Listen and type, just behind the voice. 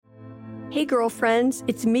Hey girlfriends,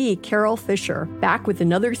 it's me, Carol Fisher, back with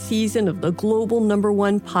another season of the global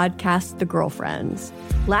 #1 podcast, The Girlfriends.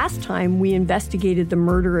 Last time, we investigated the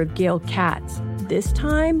murder of Gail Katz. This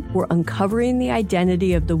time, we're uncovering the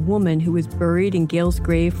identity of the woman who was buried in Gail's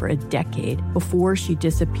grave for a decade before she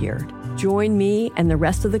disappeared. Join me and the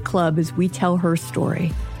rest of the club as we tell her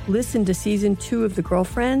story. Listen to Season 2 of The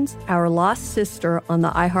Girlfriends, Our Lost Sister on the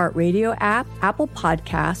iHeartRadio app, Apple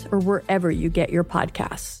Podcasts, or wherever you get your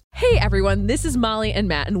podcasts. Hey everyone, this is Molly and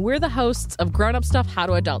Matt, and we're the hosts of Grown Up Stuff How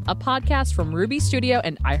to Adult, a podcast from Ruby Studio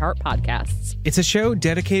and iHeart Podcasts. It's a show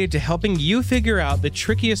dedicated to helping you figure out the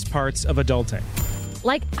trickiest parts of adulting.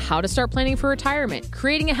 Like how to start planning for retirement,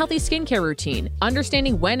 creating a healthy skincare routine,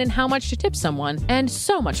 understanding when and how much to tip someone, and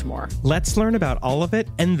so much more. Let's learn about all of it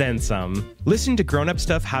and then some. Listen to Grown Up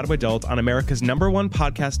Stuff How to Adult on America's #1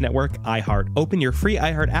 podcast network, iHeart. Open your free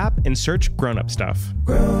iHeart app and search Grown Up Stuff.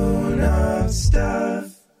 Grown Up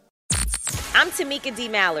Stuff. I'm Tamika D.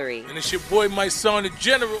 Mallory. And it's your boy, my son, the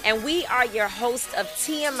General. And we are your hosts of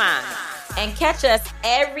TMI. And catch us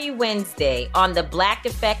every Wednesday on the Black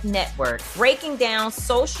Effect Network, breaking down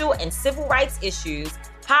social and civil rights issues,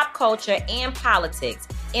 pop culture, and politics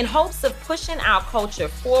in hopes of pushing our culture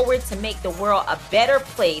forward to make the world a better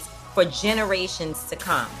place for generations to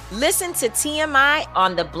come. Listen to TMI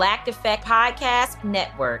on the Black Effect Podcast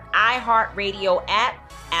Network, iHeartRadio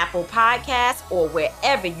app, Apple Podcasts, or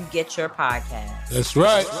wherever you get your podcasts. That's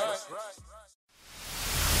right.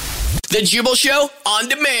 The Jubal Show on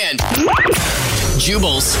demand.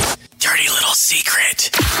 Jubal's dirty little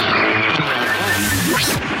secret.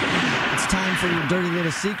 It's time for your dirty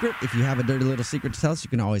little secret. If you have a dirty little secret to tell us, you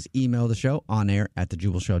can always email the show on air at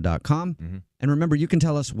thejubalshow.com. Mm-hmm. And remember, you can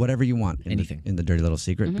tell us whatever you want in the dirty little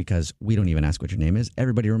secret, because we don't even ask what your name is.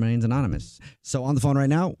 Everybody remains anonymous. So on the phone right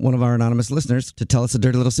now, one of our anonymous listeners to tell us a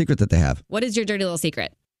dirty little secret that they have. What is your dirty little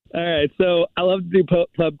secret? All right, so I love to do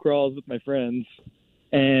pub crawls with my friends.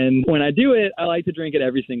 And when I do it, I like to drink at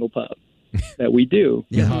every single pub that we do.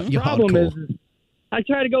 The problem is I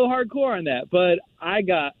try to go hardcore on that, but I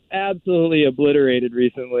got absolutely obliterated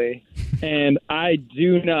recently, and I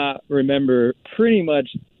do not remember pretty much.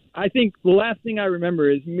 I think the last thing I remember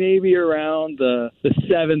is maybe around the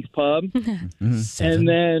seventh pub. And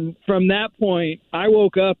then from that point, I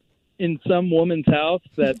woke up in some woman's house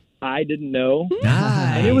that I didn't know.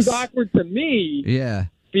 Nice. And it was awkward to me. Yeah.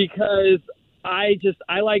 Because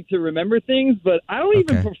I like to remember things, but I don't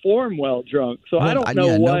even perform well drunk. So I don't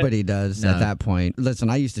know what. Nobody does at that point. Listen,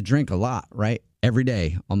 I used to drink a lot, right? Every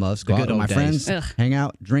day, almost. Go out with my friends, hang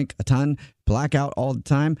out, drink a ton, black out all the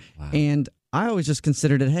time. Wow. And I always just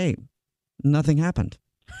considered it, hey, nothing happened.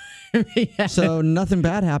 So nothing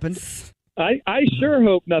bad happened. I sure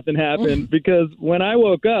hope nothing happened, because when I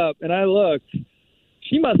woke up and I looked,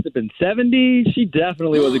 she must have been 70. She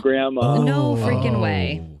definitely was a grandma. No freaking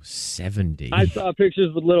way. 70. I saw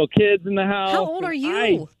pictures with little kids in the house. How old are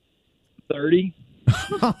you? 30.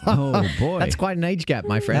 Oh, boy. That's quite an age gap,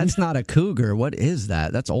 my friend. That's not a cougar. What is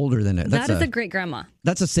that? That's older than it. That is a great grandma.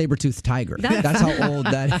 That's a saber-toothed tiger. That's how old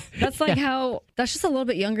that is. That's that's just a little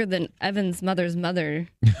bit younger than Evan's mother's mother,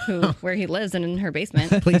 where he lives and in her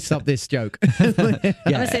basement. Please stop this joke. I'm going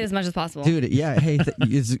to say as much as possible. Dude, yeah, hey,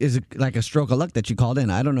 is like a stroke of luck that you called in.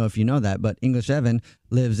 I don't know if you know that, but English Evan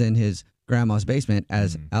lives in his grandma's basement,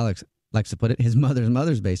 as Alex likes to put it, his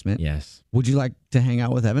mother's basement. Yes. Would you like to hang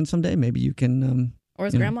out with Evan someday? Maybe you can... or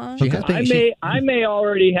his grandma? I may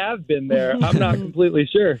already have been there. I'm not completely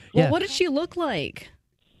sure. Well, what did she look like?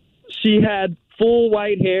 She had full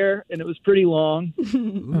white hair, and it was pretty long.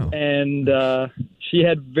 And she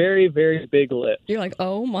had very, very big lips. You're like,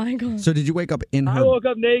 oh my God. So did you wake up in her... I woke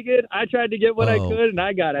up naked. I tried to get what I could, and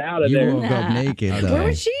I got out of there. You woke up naked, though. Where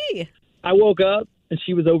was she? I woke up, and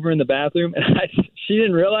she was over in the bathroom, and she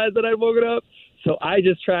didn't realize that I'd woken up. So I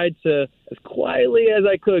just tried to, as quietly as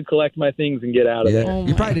I could, collect my things and get out of there. Oh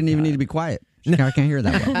you probably didn't even need to be quiet. I can't hear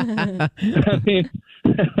that well. I mean,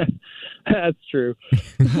 that's true.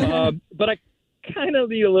 But I kind of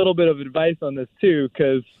need a little bit of advice on this, too,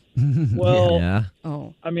 because,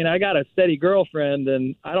 I mean, I got a steady girlfriend,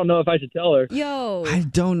 and I don't know if I should tell her. Yo. I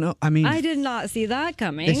don't know. I mean... I did not see that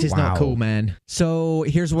coming. This is not cool, man. So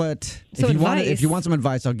here's what... If you want some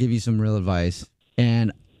advice, I'll give you some real advice.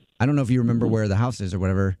 And... I don't know if you remember where the house is or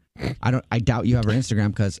whatever. I doubt you have her Instagram,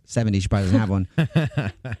 because 70, she probably doesn't have one.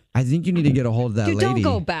 I think you need to get a hold of that lady. Don't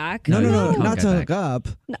go back. No, not to hook up.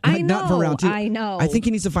 I know. Not for round two. I know. I think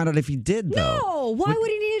he needs to find out if he did, though. No, why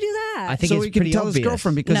would he need to do that? that? I think so it's he can pretty tell obvious. his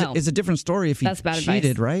girlfriend because No. it's a different story if he That's bad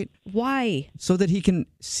cheated, advice. right? Why? So that he can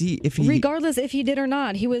see if he. Regardless if he did or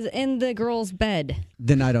not, he was in the girl's bed.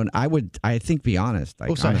 Then I think be honest. Like,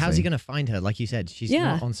 Also, how's he honestly. going to find her? Like you said, she's Yeah.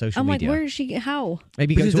 not on social I'm media. like, where is she? How?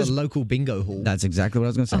 Maybe go Because to a there's- local bingo hall. That's exactly what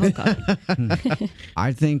I was going to say. Oh, God.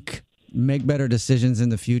 I think make better decisions in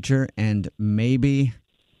the future and maybe,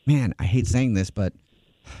 man, I hate saying this, but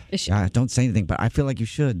don't say anything, but I feel like you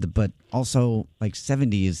should. But also, like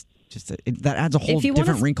 70 is just, that adds a whole If you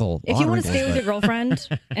different wanna, wrinkle. If you want to stay with your girlfriend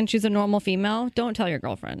and she's a normal female, don't tell your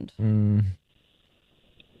girlfriend.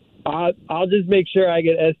 I'll just make sure I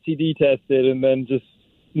get STD tested and then just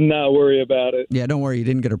not worry about it. Yeah, don't worry. You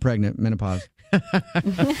didn't get her pregnant. Menopause.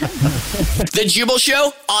 The Jubal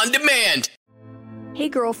Show on demand. Hey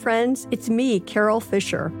girlfriends, it's me, Carol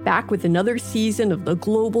Fisher, back with another season of the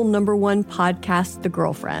global #1 podcast, The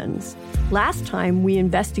Girlfriends. Last time, we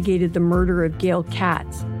investigated the murder of Gail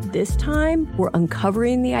Katz. This time, we're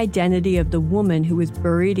uncovering the identity of the woman who was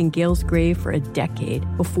buried in Gail's grave for a decade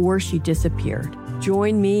before she disappeared.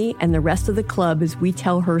 Join me and the rest of the club as we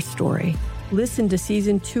tell her story. Listen to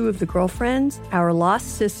Season 2 of The Girlfriends, Our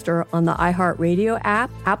Lost Sister on the iHeartRadio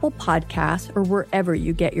app, Apple Podcasts, or wherever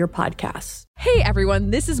you get your podcasts. Hey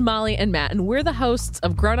everyone, this is Molly and Matt, and we're the hosts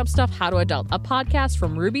of Grown Up Stuff How to Adult, a podcast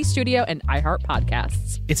from Ruby Studio and iHeart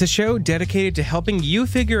Podcasts. It's a show dedicated to helping you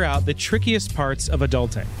figure out the trickiest parts of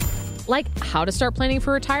adulting. Like how to start planning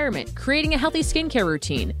for retirement, creating a healthy skincare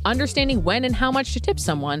routine, understanding when and how much to tip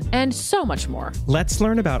someone, and so much more. Let's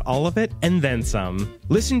learn about all of it and then some.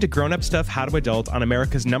 Listen to Grown Up Stuff How to Adult on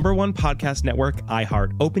America's #1 podcast network,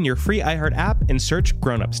 iHeart. Open your free iHeart app and search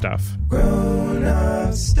Grown Up Stuff. Grown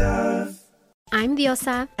Up Stuff. I'm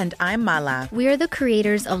Diosa. And I'm Mala. We are the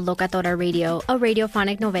creators of Locatora Radio, a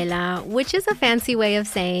radiophonic novela, which is a fancy way of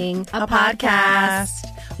saying a podcast.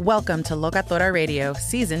 Welcome to Locatora Radio,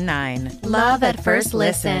 Season 9. Love at first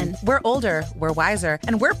listen. We're older, we're wiser,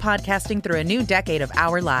 and we're podcasting through a new decade of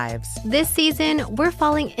our lives. This season, we're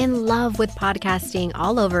falling in love with podcasting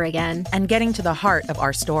all over again. And getting to the heart of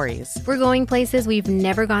our stories. We're going places we've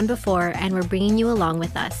never gone before, and we're bringing you along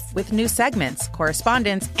with us. With new segments,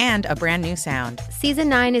 correspondence, and a brand new sound. Season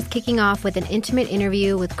 9 is kicking off with an intimate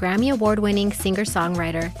interview with Grammy Award-winning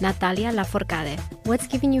singer-songwriter Natalia Lafourcade. What's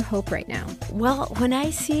giving you hope right now? Well, when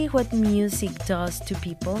I see what music does to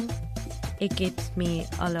people, it gives me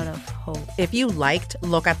a lot of hope. If you liked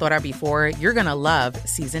Locatora before, you're going to love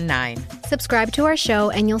Season 9. Subscribe to our show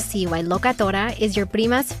and you'll see why Locatora is your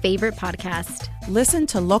prima's favorite podcast. Listen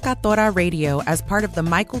to Locatora Radio as part of the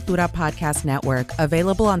My Cultura Podcast Network,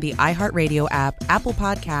 available on the iHeartRadio app, Apple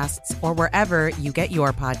Podcasts, or wherever you get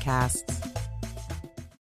your podcasts.